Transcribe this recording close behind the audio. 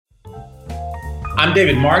I'm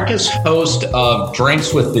David Marcus, host of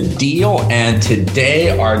Drinks with the Deal, and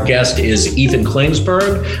today our guest is Ethan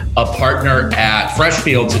Klingsberg, a partner at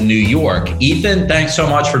Freshfields in New York. Ethan, thanks so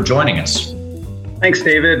much for joining us. Thanks,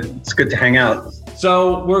 David. It's good to hang out.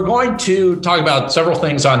 So we're going to talk about several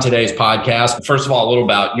things on today's podcast. First of all, a little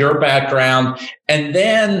about your background, and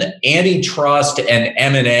then antitrust and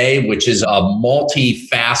M&A, which is a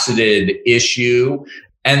multifaceted issue.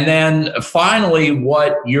 And then finally,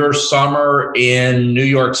 what your summer in New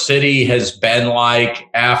York City has been like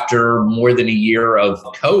after more than a year of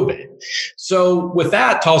COVID. So with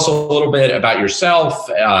that, tell us a little bit about yourself,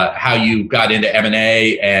 how you got into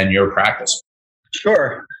M&A and your practice.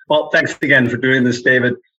 Sure. Well, thanks again for doing this,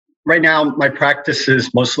 David. Right now, my practice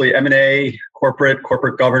is mostly M&A, corporate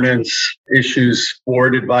governance issues,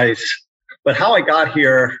 board advice. But how I got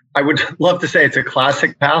here, I would love to say it's a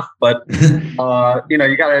classic path, but a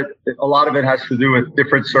lot of it has to do with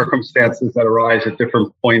different circumstances that arise at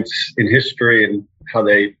different points in history and how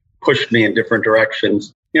they pushed me in different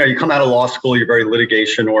directions. You come out of law school, you're very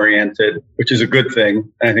litigation oriented, which is a good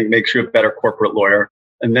thing, and I think makes you a better corporate lawyer.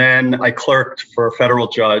 And then I clerked for a federal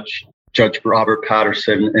judge, Judge Robert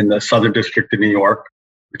Patterson, in the Southern District of New York,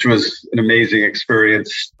 which was an amazing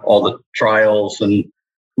experience. All the trials and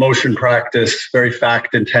motion practice, very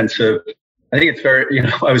fact intensive. I think it's very,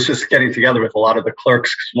 I was just getting together with a lot of the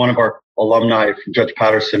clerks because one of our alumni from Judge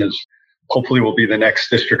Patterson hopefully will be the next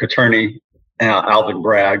district attorney, Alvin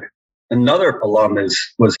Bragg. Another alum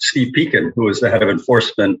was Steve Pekin, who was the head of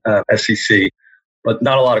enforcement at SEC, but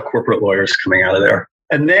not a lot of corporate lawyers coming out of there.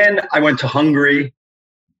 And then I went to Hungary,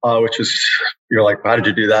 which was, you're like, how did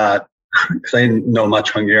you do that? Because I didn't know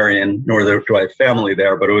much Hungarian, nor do I have family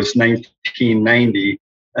there, but it was 1990.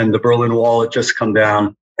 And the Berlin Wall had just come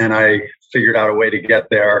down, and I figured out a way to get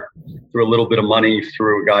there through a little bit of money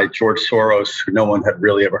through a guy, George Soros, who no one had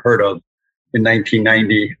really ever heard of, in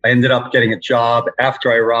 1990. I ended up getting a job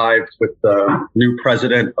after I arrived with the new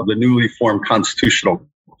president of the newly formed Constitutional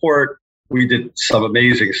Court. We did some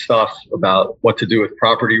amazing stuff about what to do with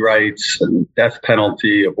property rights and death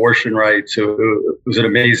penalty, abortion rights. It was an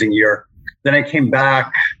amazing year. Then I came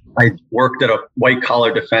back. I worked at a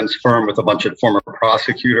white-collar defense firm with a bunch of former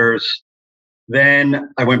prosecutors.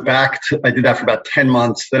 Then I went back I did that for about 10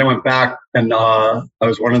 months. Then I went back and I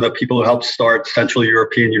was one of the people who helped start Central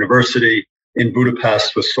European University in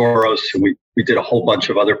Budapest with Soros. And we did a whole bunch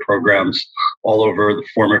of other programs all over the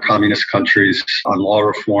former communist countries on law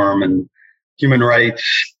reform and human rights.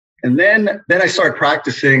 And then I started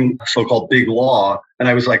practicing so-called big law. And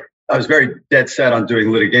I was very dead set on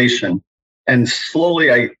doing litigation. And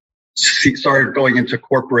slowly I started going into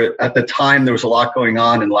corporate. At the time, there was a lot going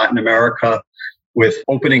on in Latin America with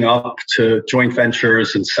opening up to joint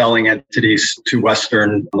ventures and selling entities to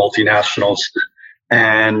Western multinationals.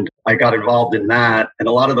 And I got involved in that. And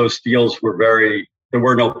a lot of those deals there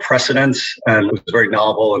were no precedents, and it was very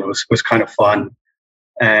novel, and it was kind of fun.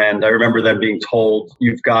 And I remember them being told,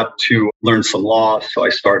 you've got to learn some law. So I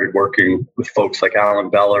started working with folks like Alan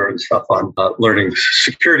Beller and stuff on learning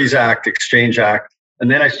Securities Act, Exchange Act. And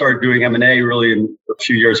then I started doing M&A really in a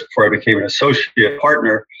few years before I became an associate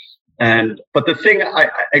partner. But the thing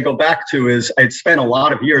I go back to is I'd spent a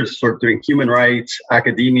lot of years sort of doing human rights,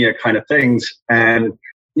 academia kind of things. And,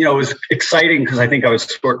 it was exciting because I think I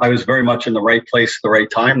was very much in the right place at the right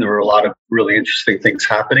time. There were a lot of really interesting things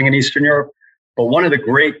happening in Eastern Europe. But one of the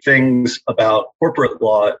great things about corporate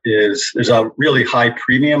law is there's a really high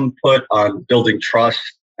premium put on building trust.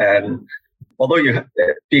 And although you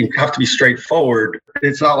have to be straightforward,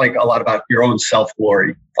 it's not like a lot about your own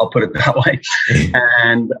self-glory. I'll put it that way.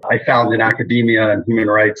 And I found in academia and human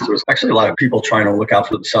rights, there was actually a lot of people trying to look out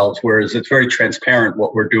for themselves, whereas it's very transparent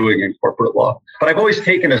what we're doing in corporate law. But I've always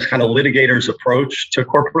taken a kind of litigator's approach to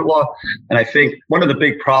corporate law. And I think one of the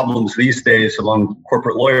big problems these days among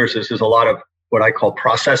corporate lawyers is there's a lot of what I call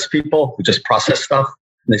process people who just process stuff.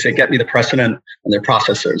 And they say, get me the precedent, and they're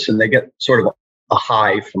processors. And they get sort of a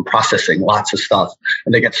high from processing lots of stuff.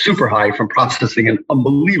 And they get super high from processing an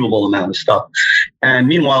unbelievable amount of stuff. And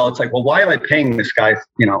meanwhile, it's like, well, why am I paying this guy,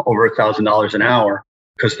 over $1,000 an hour?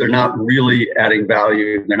 Because they're not really adding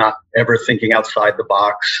value. They're not ever thinking outside the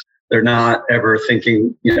box. They're not ever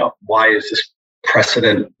thinking, why is this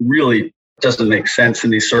precedent really doesn't make sense in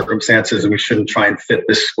these circumstances, and we shouldn't try and fit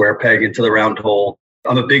this square peg into the round hole.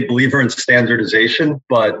 I'm a big believer in standardization,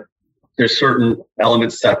 but there's certain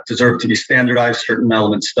elements that deserve to be standardized, certain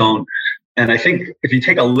elements don't. And I think if you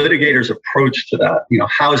take a litigator's approach to that,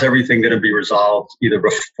 how is everything going to be resolved either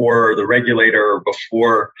before the regulator or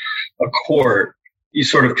before a court, you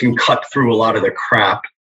sort of can cut through a lot of the crap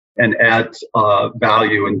and add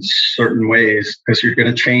value in certain ways, because you're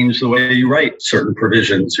going to change the way you write certain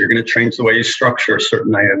provisions. You're going to change the way you structure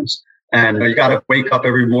certain items. And you got to wake up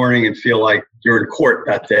every morning and feel like you're in court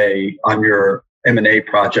that day on your M&A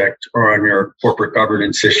project or on your corporate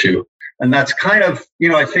governance issue. And that's kind of,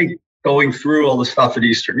 I think going through all the stuff in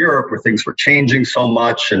Eastern Europe where things were changing so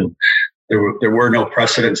much and there were no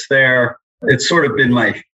precedents there, it's sort of been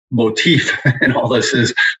my motif in all this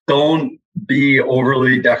is don't be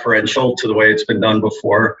overly deferential to the way it's been done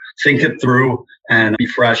before. Think it through and be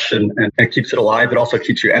fresh, and it keeps it alive. It also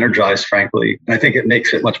keeps you energized, frankly. And I think it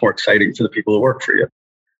makes it much more exciting for the people who work for you.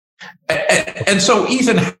 And so,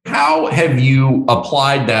 Ethan, how have you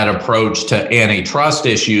applied that approach to antitrust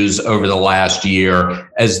issues over the last year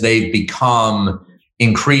as they've become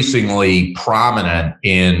increasingly prominent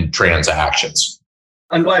in transactions?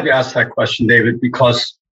 I'm glad you asked that question, David,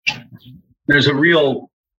 because there's a real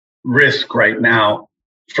risk right now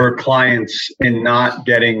for clients in not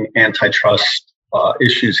getting antitrust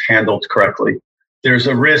issues handled correctly. There's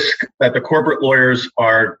a risk that the corporate lawyers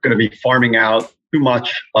are going to be farming out too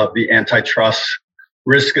much of the antitrust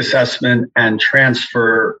risk assessment and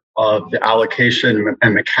transfer of the allocation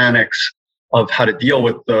and mechanics of how to deal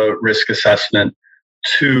with the risk assessment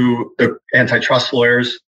to the antitrust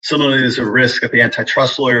lawyers. Similarly, there's a risk that the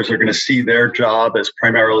antitrust lawyers are going to see their job as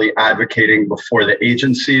primarily advocating before the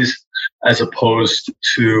agencies, as opposed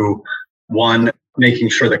to one, making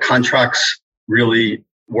sure the contracts really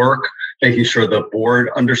work, making sure the board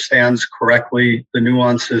understands correctly the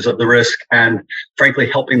nuances of the risk, and frankly,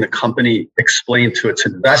 helping the company explain to its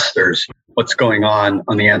investors what's going on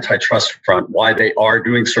the antitrust front, why they are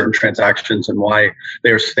doing certain transactions and why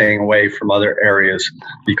they're staying away from other areas.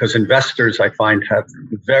 Because investors, I find, have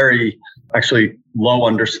very actually low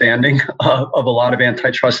understanding of a lot of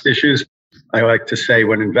antitrust issues. I like to say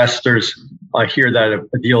when investors hear that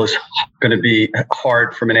a deal is going to be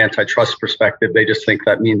hard from an antitrust perspective, they just think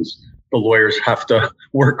that means the lawyers have to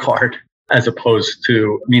work hard, as opposed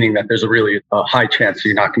to meaning that there's a really high chance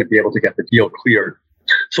you're not going to be able to get the deal cleared.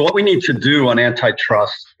 So what we need to do on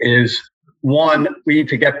antitrust is, one, we need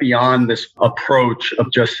to get beyond this approach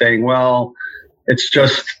of just saying, well, it's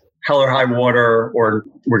just hell or high water, or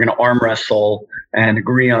we're going to arm wrestle and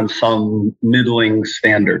agree on some middling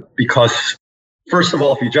standard. Because first of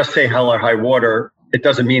all, if you just say hell or high water, it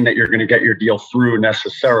doesn't mean that you're going to get your deal through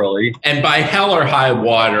necessarily. And by hell or high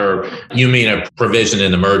water, you mean a provision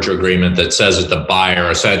in the merger agreement that says that the buyer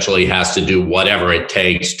essentially has to do whatever it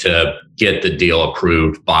takes to get the deal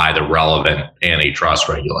approved by the relevant antitrust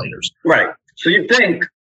regulators. Right. So you think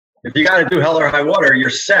if you got to do hell or high water, you're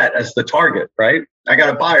set as the target, right? I got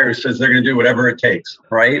a buyer who says they're going to do whatever it takes,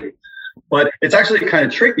 right? But it's actually kind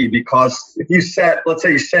of tricky, because if you let's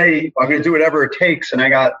say you say, I'm going to do whatever it takes and I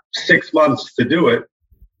got 6 months to do it.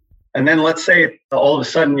 And then let's say all of a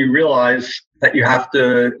sudden you realize that you have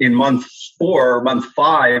to, in month 4 or month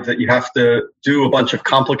 5, that you have to do a bunch of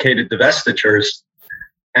complicated divestitures.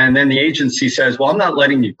 And then the agency says, well, I'm not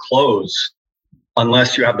letting you close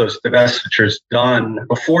unless you have those divestitures done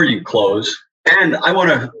before you close. And I want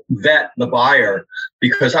to vet the buyer,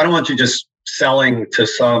 because I don't want you just selling to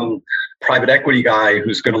some private equity guy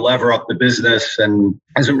who's going to lever up the business and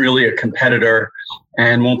isn't really a competitor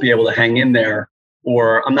and won't be able to hang in there.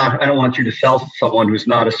 Or I don't want you to sell to someone who's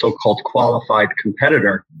not a so-called qualified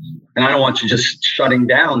competitor. And I don't want you just shutting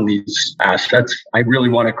down these assets. I really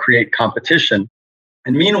want to create competition.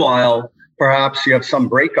 And meanwhile, perhaps you have some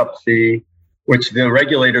breakup fee, which the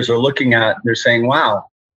regulators are looking at. They're saying, wow,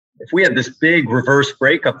 if we had this big reverse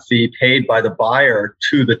breakup fee paid by the buyer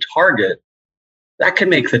to the target, that can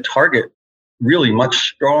make the target really much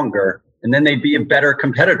stronger, and then they'd be a better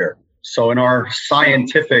competitor. So in our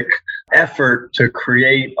scientific effort to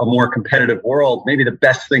create a more competitive world, maybe the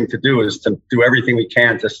best thing to do is to do everything we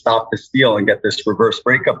can to stop this deal and get this reverse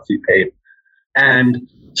breakup fee paid. And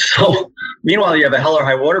so meanwhile, you have a hell or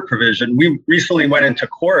high water provision. We recently went into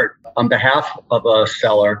court on behalf of a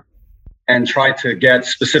seller and tried to get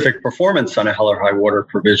specific performance on a hell or high water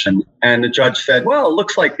provision. And the judge said, well, it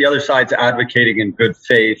looks like the other side's advocating in good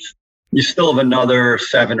faith. You still have another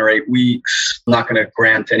 7 or 8 weeks. I'm not going to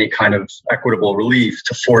grant any kind of equitable relief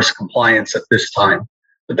to force compliance at this time.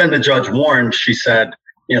 But then the judge warned, she said,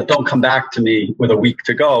 don't come back to me with a week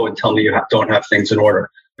to go and tell me you don't have things in order.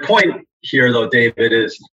 The point here, though, David,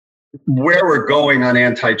 is where we're going on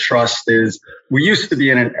antitrust is we used to be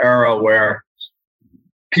in an era where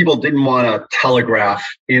people didn't want to telegraph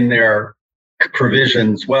in their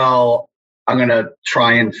provisions, well, I'm going to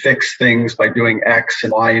try and fix things by doing X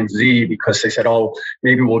and Y and Z, because they said, oh,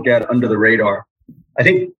 maybe we'll get under the radar. I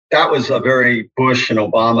think that was a very Bush and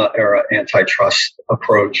Obama era antitrust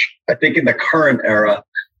approach. I think in the current era,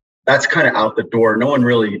 that's kind of out the door. No one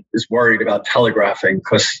really is worried about telegraphing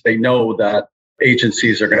because they know that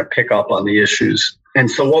agencies are going to pick up on the issues. And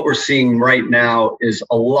so what we're seeing right now is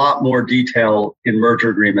a lot more detail in merger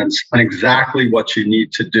agreements on exactly what you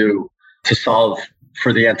need to do to solve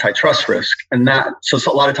for the antitrust risk. And so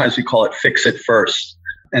a lot of times we call it fix it first.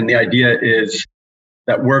 And the idea is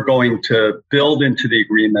that we're going to build into the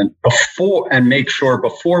agreement make sure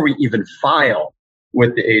before we even file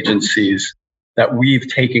with the agencies that we've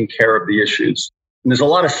taken care of the issues. And there's a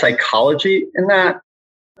lot of psychology in that,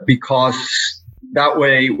 because that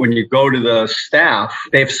way, when you go to the staff,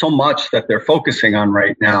 they have so much that they're focusing on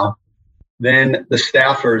right now. Then the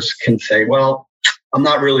staffers can say, well, I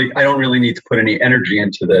don't really need to put any energy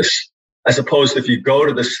into this. As opposed to if you go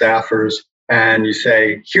to the staffers and you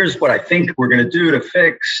say, here's what I think we're going to do to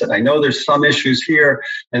fix. And I know there's some issues here.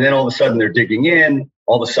 And then all of a sudden they're digging in.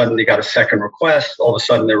 All of a sudden they got a second request. All of a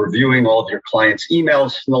sudden they're reviewing all of your clients'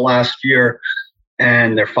 emails from the last year.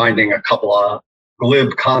 And they're finding a couple of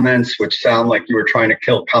glib comments, which sound like you were trying to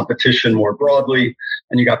kill competition more broadly,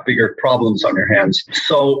 and you got bigger problems on your hands.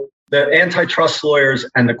 So the antitrust lawyers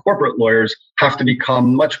and the corporate lawyers have to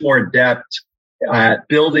become much more adept at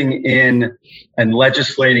building in and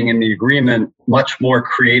legislating in the agreement much more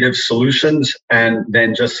creative solutions, and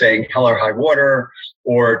then just saying hell or high water,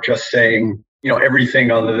 or just saying,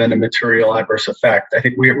 everything other than a material adverse effect. I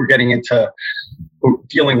think we're getting into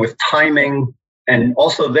dealing with timing. And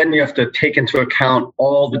also then you have to take into account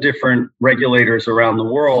all the different regulators around the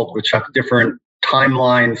world, which have different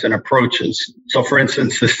timelines and approaches. So for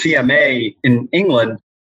instance, the CMA in England,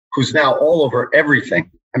 who's now all over everything.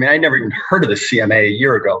 I mean, I never even heard of the CMA a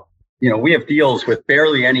year ago. We have deals with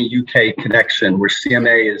barely any UK connection where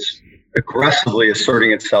CMA is aggressively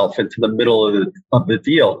asserting itself into the middle of the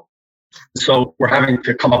deal. So we're having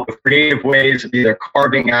to come up with creative ways of either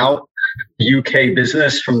carving out the UK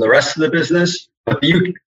business from the rest of the business. But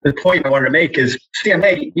the point I wanted to make is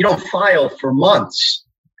CMA, you don't file for months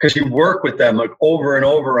because you work with them over and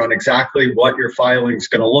over on exactly what your filing is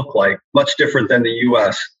going to look like, much different than the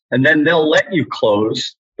US. And then they'll let you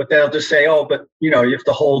close, but they'll just say, oh, but you have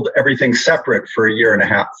to hold everything separate for a year and a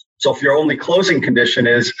half. So if your only closing condition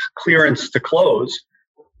is clearance to close,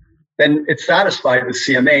 then it's satisfied with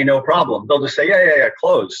CMA, no problem. They'll just say, yeah,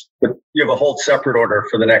 close. But you have a hold separate order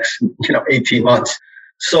for the next, 18 months.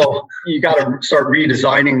 So you got to start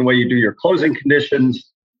redesigning the way you do your closing conditions.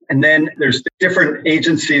 And then there's different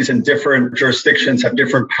agencies and different jurisdictions have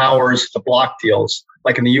different powers to block deals.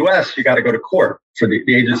 Like in the US, you got to go to court. So the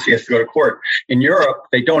agency has to go to court. In Europe,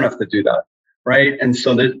 they don't have to do that, right? And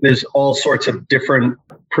so there's all sorts of different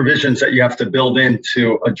provisions that you have to build in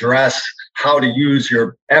to address how to use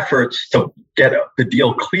your efforts to get the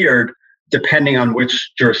deal cleared, depending on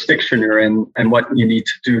which jurisdiction you're in and what you need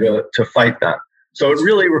to do to fight that. So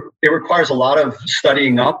it requires a lot of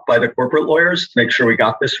studying up by the corporate lawyers to make sure we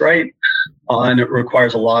got this right. And it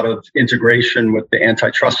requires a lot of integration with the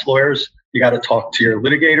antitrust lawyers. You got to talk to your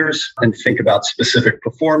litigators and think about specific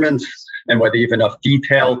performance and whether you have enough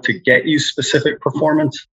detail to get you specific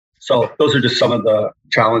performance. So those are just some of the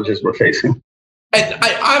challenges we're facing.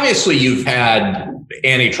 Obviously, you've had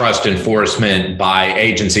antitrust enforcement by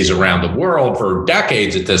agencies around the world for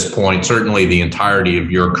decades at this point, certainly the entirety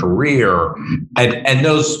of your career. And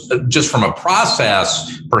those, just from a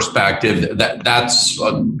process perspective, that's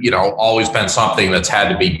always been something that's had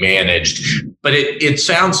to be managed. But it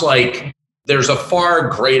sounds like there's a far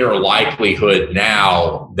greater likelihood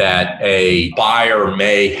now that a buyer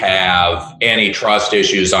may have antitrust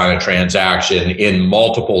issues on a transaction in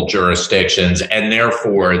multiple jurisdictions, and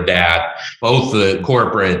therefore that both the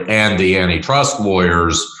corporate and the antitrust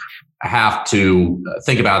lawyers have to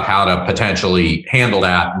think about how to potentially handle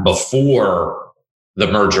that before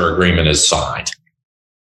the merger agreement is signed.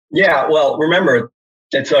 Yeah, well, remember,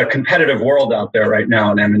 it's a competitive world out there right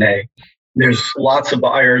now in M&A. There's lots of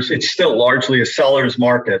buyers. It's still largely a seller's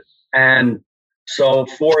market. And so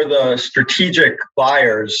for the strategic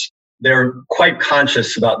buyers, they're quite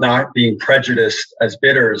conscious about not being prejudiced as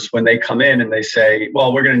bidders when they come in and they say,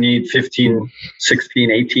 well, we're going to need 15,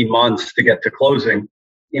 16, 18 months to get to closing.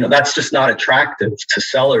 That's just not attractive to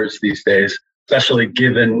sellers these days, especially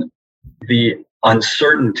given the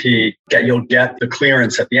uncertainty that you'll get the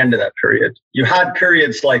clearance at the end of that period. You had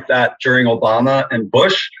periods like that during Obama and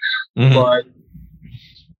Bush. Mm-hmm. But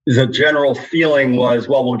the general feeling was,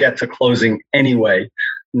 well, we'll get to closing anyway.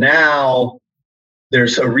 Now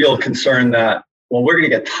there's a real concern that, well, we're going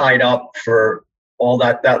to get tied up for all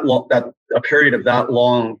that a period of that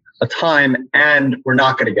long a time, and we're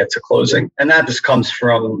not going to get to closing. And that just comes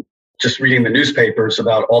from just reading the newspapers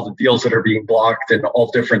about all the deals that are being blocked in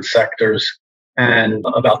all different sectors and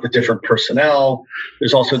about the different personnel.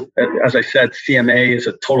 There's also, as I said, CMA is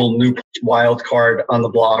a total new wild card on the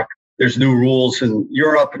block. There's new rules in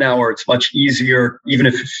Europe now where it's much easier, even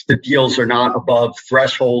if the deals are not above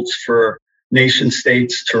thresholds, for nation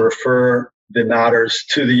states to refer the matters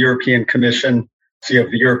to the European Commission. So you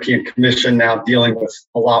have the European Commission now dealing with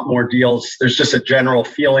a lot more deals. There's just a general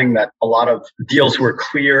feeling that a lot of deals were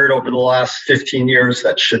cleared over the last 15 years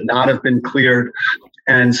that should not have been cleared.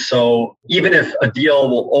 And so even if a deal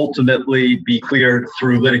will ultimately be cleared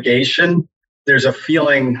through litigation, there's a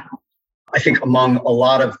feeling, I think, among a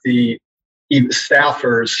lot of the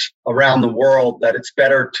staffers around the world that it's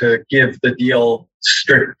better to give the deal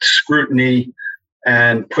strict scrutiny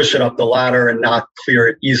and push it up the ladder and not clear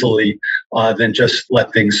it easily than just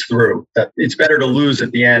let things through. That it's better to lose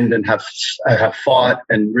at the end and have fought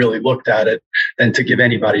and really looked at it than to give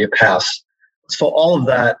anybody a pass. So all of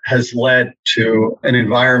that has led to an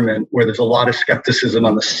environment where there's a lot of skepticism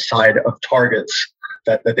on the side of targets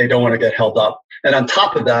that they don't want to get held up. And on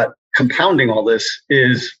top of that, compounding all this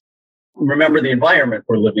is, remember the environment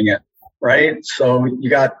we're living in, right? So you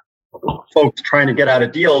got folks trying to get out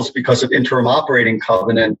of deals because of interim operating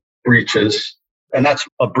covenant breaches. And that's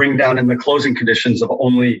a bring down in the closing conditions of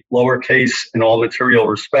only lowercase in all material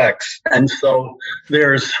respects. And so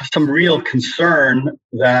there's some real concern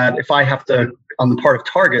that if I have to, on the part of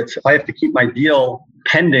targets, if I have to keep my deal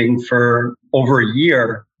pending for over a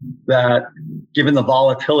year, that given the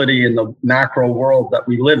volatility in the macro world that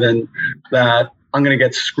we live in, that I'm going to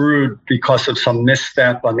get screwed because of some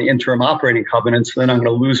misstep on the interim operating covenants. Then I'm going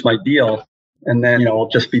to lose my deal. And then, it'll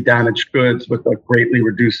just be damaged goods with a greatly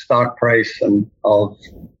reduced stock price. And I'll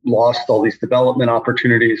lost all these development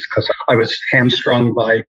opportunities because I was hamstrung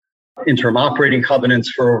by interim operating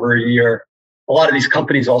covenants for over a year. A lot of these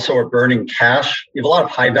companies also are burning cash. You have a lot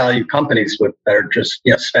of high value companies that are just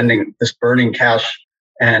spending this burning cash,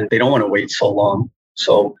 and they don't want to wait so long.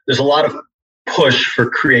 So there's a lot of push for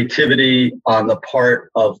creativity on the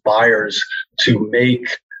part of buyers to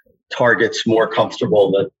make targets more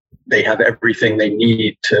comfortable that they have everything they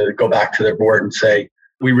need to go back to their board and say,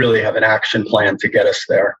 we really have an action plan to get us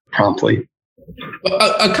there promptly.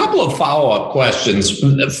 A couple of follow-up questions.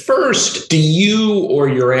 First, do you or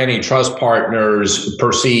your antitrust partners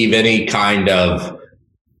perceive any kind of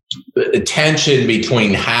tension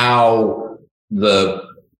between how the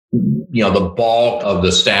bulk of the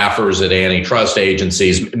staffers at antitrust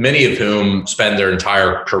agencies, many of whom spend their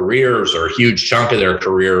entire careers or a huge chunk of their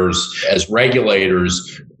careers as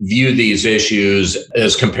regulators, view these issues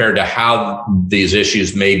as compared to how these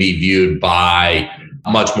issues may be viewed by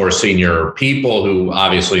much more senior people who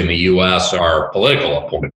obviously in the U.S. are political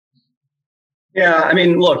appointed? Yeah, I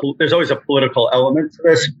mean, look, there's always a political element to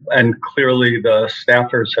this, and clearly the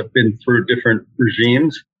staffers have been through different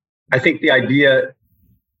regimes. I think the idea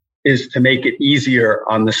is to make it easier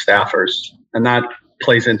on the staffers. And that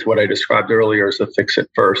plays into what I described earlier as a fix it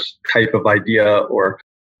first type of idea, or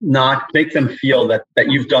not make them feel that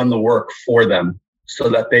you've done the work for them so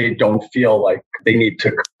that they don't feel like they need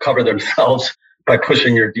to cover themselves by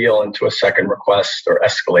pushing your deal into a second request or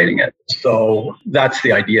escalating it. So that's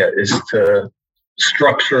the idea, is to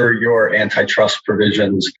structure your antitrust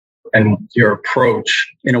provisions and your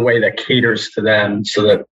approach in a way that caters to them so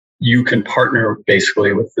that you can partner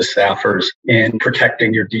basically with the staffers in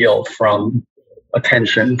protecting your deal from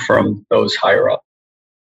attention from those higher up.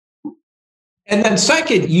 And then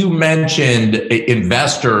second, you mentioned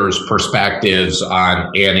investors' perspectives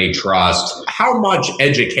on antitrust. How much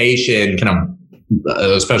education can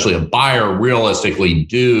especially a buyer realistically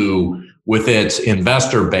do with its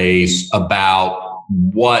investor base about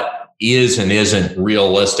what is and isn't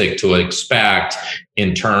realistic to expect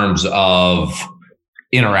in terms of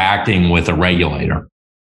interacting with a regulator?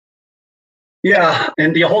 Yeah,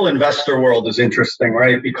 and the whole investor world is interesting,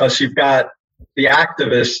 right? Because you've got the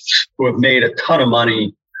activists who have made a ton of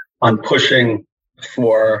money on pushing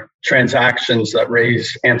for transactions that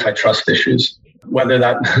raise antitrust issues. Whether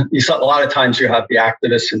that, a lot of times you have the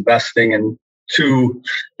activists investing in two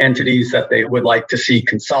entities that they would like to see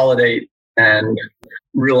consolidate and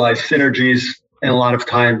realize synergies. And a lot of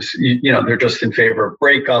times, they're just in favor of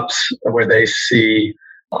breakups where they see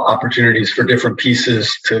opportunities for different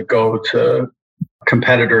pieces to go to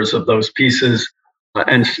competitors of those pieces.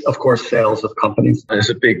 And of course, sales of companies is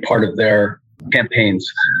a big part of their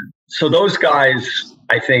campaigns. So those guys,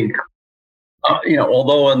 I think,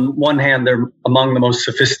 although on one hand, they're among the most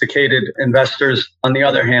sophisticated investors, on the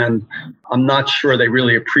other hand, I'm not sure they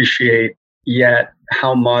really appreciate yet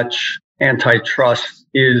how much antitrust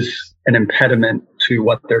is an impediment to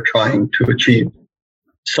what they're trying to achieve.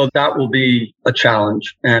 So that will be a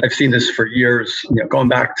challenge. And I've seen this for years, going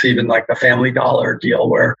back to even like the Family Dollar deal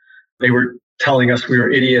where they were telling us we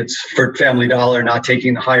were idiots for Family Dollar not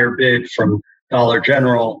taking the higher bid from Dollar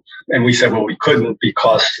General. And we said, well, we couldn't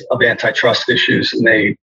because of antitrust issues.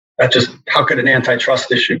 And how could an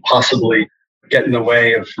antitrust issue possibly get in the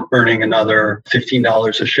way of earning another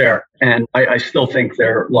 $15 a share? And I still think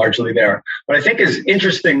they're largely there. What I think is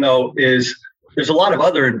interesting, though, is there's a lot of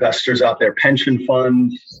other investors out there, pension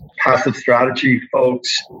funds, passive strategy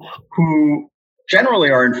folks, who generally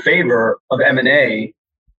are in favor of M&A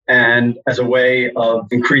and as a way of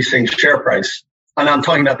increasing share price. And I'm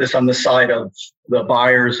talking about this on the side of the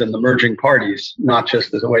buyers and the merging parties, not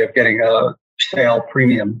just as a way of getting a sale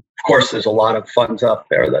premium. Of course, there's a lot of funds out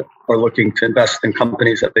there that are looking to invest in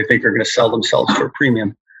companies that they think are going to sell themselves for a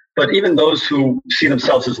premium. But even those who see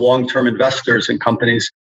themselves as long-term investors in companies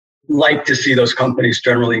like to see those companies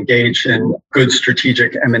generally engage in good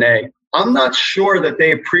strategic M&A. I'm not sure that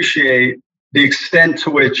they appreciate the extent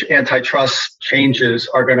to which antitrust changes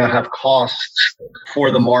are going to have costs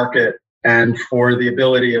for the market and for the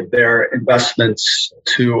ability of their investments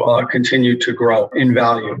to continue to grow in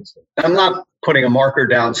value. I'm not putting a marker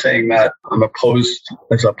down saying that I'm opposed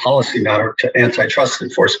as a policy matter to antitrust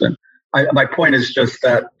enforcement. My point is just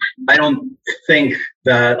that I don't think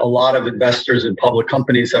that a lot of investors in public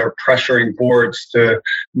companies that are pressuring boards to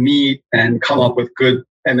meet and come up with good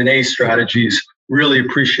M&A strategies really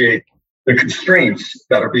appreciate the constraints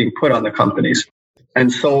that are being put on the companies.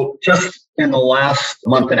 And so just in the last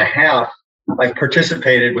month and a half, I've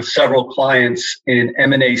participated with several clients in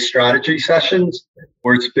M&A strategy sessions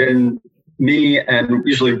where it's been me and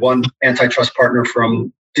usually one antitrust partner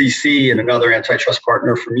from DC and another antitrust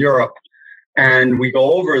partner from Europe. And we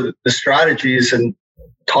go over the strategies and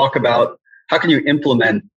talk about how can you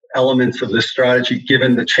implement elements of this strategy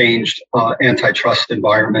given the changed antitrust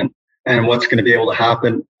environment and what's going to be able to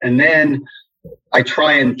happen. And then I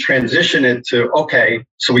try and transition it to, okay,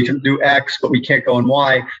 so we can do X, but we can't go in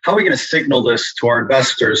Y. How are we going to signal this to our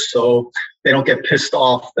investors so they don't get pissed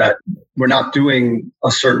off that we're not doing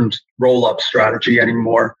a certain roll-up strategy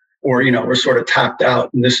anymore? Or, we're sort of tapped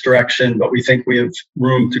out in this direction, but we think we have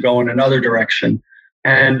room to go in another direction.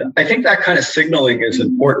 And I think that kind of signaling is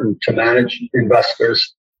important to manage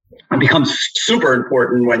investors. It becomes super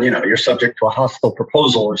important when, you're subject to a hostile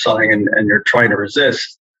proposal or something and you're trying to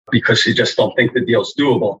resist because you just don't think the deal's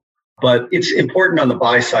doable. But it's important on the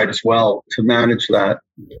buy side as well to manage that.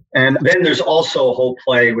 And then there's also a whole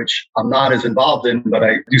play, which I'm not as involved in, but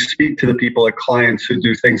I do speak to the people at clients who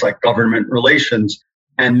do things like government relations.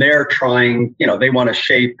 And they're trying, they want to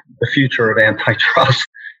shape the future of antitrust.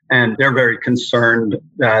 And they're very concerned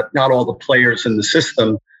that not all the players in the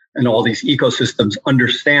system and all these ecosystems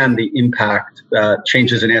understand the impact that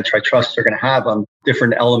changes in antitrust are going to have on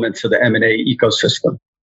different elements of the M&A ecosystem.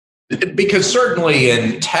 Because certainly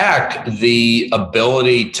in tech, the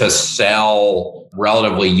ability to sell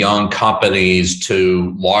relatively young companies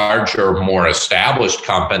to larger, more established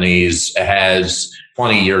companies has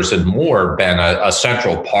 20 years and more been a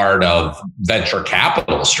central part of venture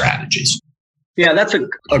capital strategies. Yeah, that's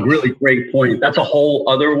a really great point. That's a whole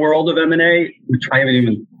other world of M&A, which I haven't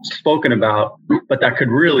even spoken about, but that could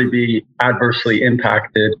really be adversely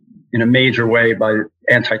impacted in a major way by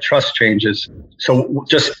antitrust changes. So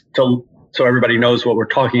just so everybody knows what we're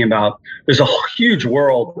talking about, there's a huge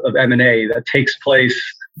world of M&A that takes place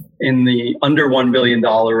in the under $1 billion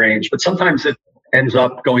range, but sometimes it ends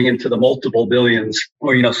up going into the multiple billions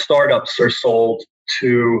where, startups are sold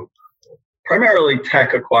to primarily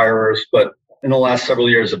tech acquirers, but in the last several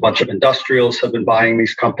years, a bunch of industrials have been buying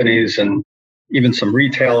these companies and even some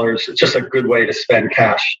retailers. It's just a good way to spend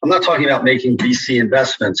cash. I'm not talking about making VC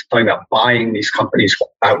investments. I'm talking about buying these companies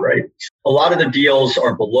outright. A lot of the deals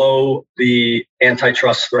are below the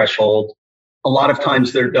antitrust threshold. A lot of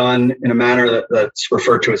times they're done in a manner that's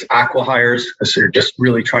referred to as acqui-hires, because they're just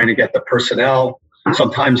really trying to get the personnel.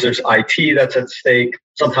 Sometimes there's IT that's at stake.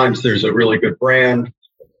 Sometimes there's a really good brand.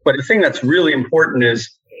 But the thing that's really important is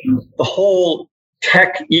the whole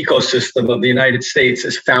tech ecosystem of the United States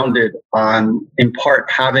is founded on, in part,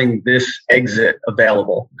 having this exit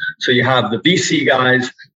available. So you have the VC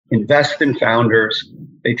guys invest in founders.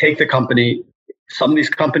 They take the company. Some of these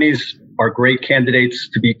companies are great candidates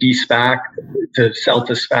to be de-SPAC, to sell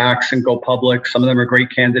to SPACs and go public. Some of them are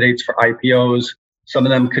great candidates for IPOs. Some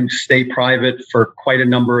of them can stay private for quite a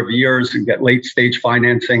number of years and get late stage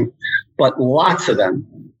financing. But lots of them,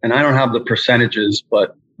 and I don't have the percentages,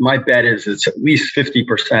 but my bet is it's at least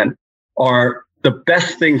 50% are the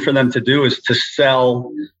best thing for them to do is to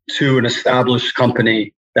sell to an established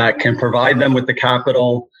company that can provide them with the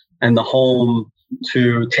capital and the home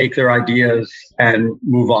to take their ideas and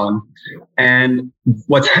move on. And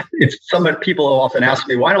some people often ask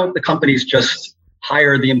me, why don't the companies just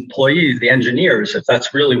hire the employees, the engineers, if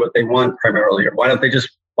that's really what they want primarily? Or why don't they just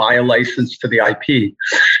buy a license to the IP?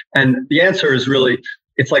 And the answer is really,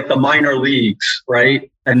 it's like the minor leagues,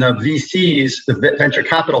 right? And the VCs, the venture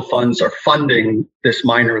capital funds, are funding this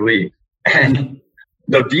minor league. And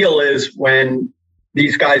the deal is, when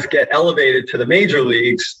these guys get elevated to the major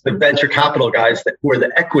leagues, the venture capital guys who are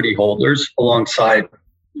the equity holders alongside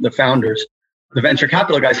the founders, the venture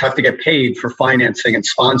capital guys have to get paid for financing and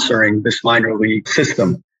sponsoring this minor league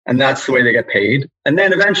system. And that's the way they get paid. And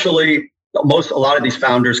then eventually, a lot of these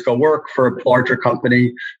founders go work for a larger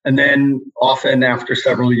company. And then often after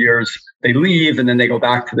several years, they leave and then they go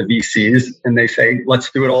back to the VCs and they say, let's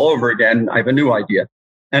do it all over again. I have a new idea.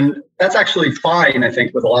 And that's actually fine, I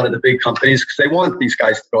think, with a lot of the big companies, because they want these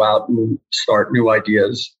guys to go out and start new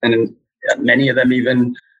ideas. And many of them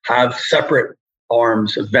even have separate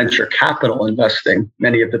arms of venture capital investing,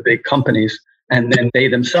 many of the big companies. And then they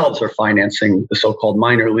themselves are financing the so-called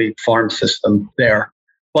minor league farm system there.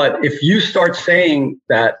 But if you start saying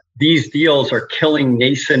that these deals are killing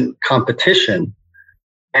nascent competition,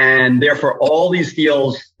 and therefore all these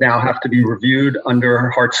deals now have to be reviewed under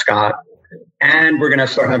Hart-Scott, and we're going to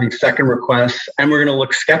start having second requests, and we're going to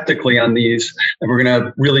look skeptically on these, and we're going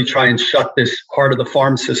to really try and shut this part of the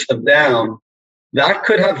farm system down, that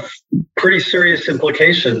could have pretty serious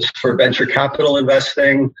implications for venture capital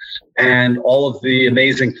investing and all of the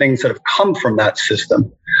amazing things that have come from that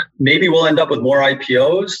system. Maybe we'll end up with more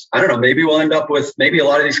IPOs. I don't know. Maybe we'll end up with, maybe a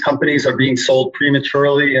lot of these companies are being sold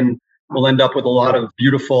prematurely, and we'll end up with a lot of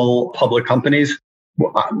beautiful public companies.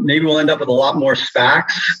 Maybe we'll end up with a lot more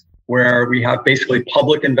SPACs, where we have basically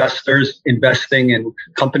public investors investing in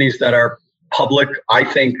companies that are public, I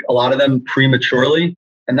think a lot of them prematurely.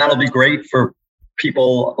 And that'll be great for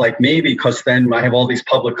people like me, because then I have all these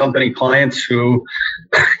public company clients who,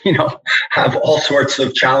 have all sorts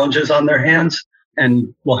of challenges on their hands,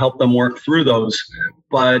 and we'll help them work through those.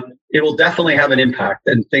 But it will definitely have an impact,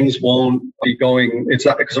 and things won't be going, it's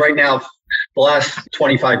not, because right now, the last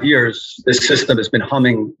 25 years, this system has been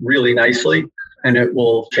humming really nicely, and it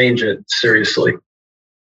will change it seriously.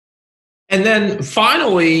 And then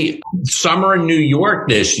finally, summer in New York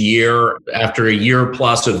this year, after a year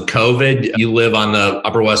plus of COVID, you live on the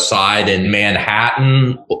Upper West Side in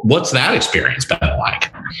Manhattan. What's that experience been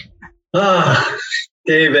like?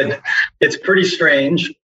 David, it's pretty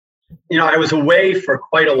strange. I was away for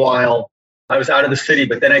quite a while. I was out of the city,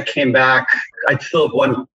 but then I came back. I still have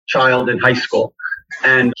one child in high school,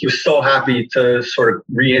 and he was so happy to sort of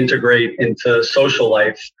reintegrate into social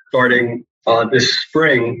life starting this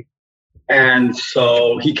spring. And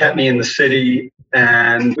so he kept me in the city,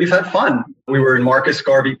 and we've had fun. We were in Marcus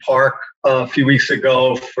Garvey Park a few weeks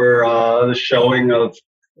ago for the showing of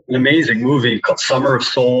an amazing movie called Summer of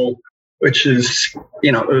Soul, which is,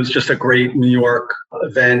 it was just a great New York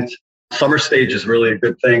event. Summer Stage is really a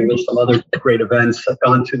good thing. There's some other great events I've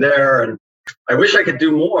gone to there, and I wish I could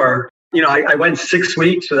do more. I went 6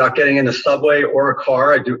 weeks without getting in a subway or a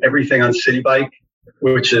car. I do everything on City Bike,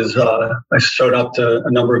 which is, I showed up to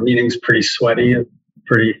a number of meetings pretty sweaty,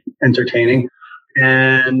 pretty entertaining.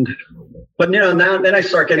 But then I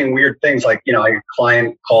start getting weird things like, a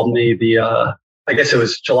client called me I guess it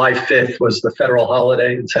was July 5th was the federal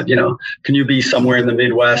holiday, and said, can you be somewhere in the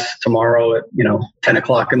Midwest tomorrow at, 10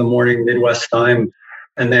 o'clock in the morning, Midwest time?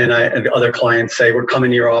 And then I had other clients say, we're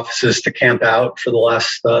coming to your offices to camp out for the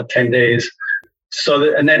last 10 days.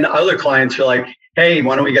 And then other clients are like, hey,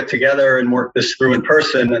 why don't we get together and work this through in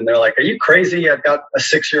person? And they're like, are you crazy? I've got a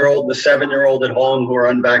 6-year-old and a 7-year-old at home who are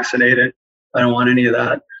unvaccinated. I don't want any of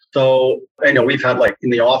that. So I know we've had, like, in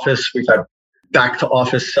the office, we've had back to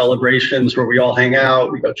office celebrations where we all hang out,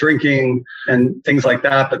 we go drinking and things like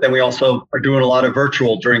that. But then we also are doing a lot of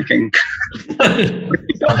virtual drinking.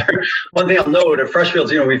 One thing I'll note at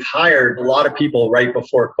Freshfields, we've hired a lot of people right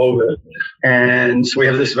before COVID. And so we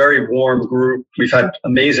have this very warm group. We've had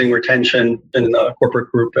amazing retention in the corporate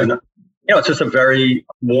group. And, it's just a very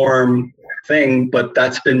warm thing, but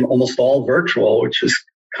that's been almost all virtual, which is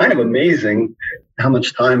kind of amazing how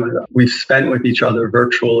much time we've spent with each other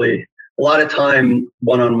virtually. A lot of time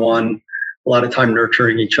one-on-one, a lot of time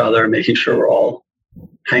nurturing each other, making sure we're all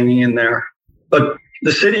hanging in there. But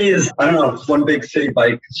the city is, I don't know, it's one big city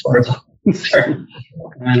bike as far as I'm concerned.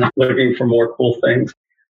 And I'm looking for more cool things.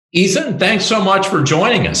 Ethan, thanks so much for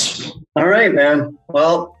joining us. All right, man.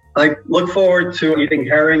 Well, I look forward to eating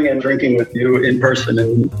herring and drinking with you in person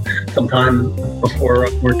and sometime before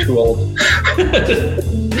we're too old.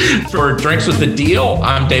 For Drinks with the Deal,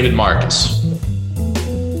 I'm David Marcus.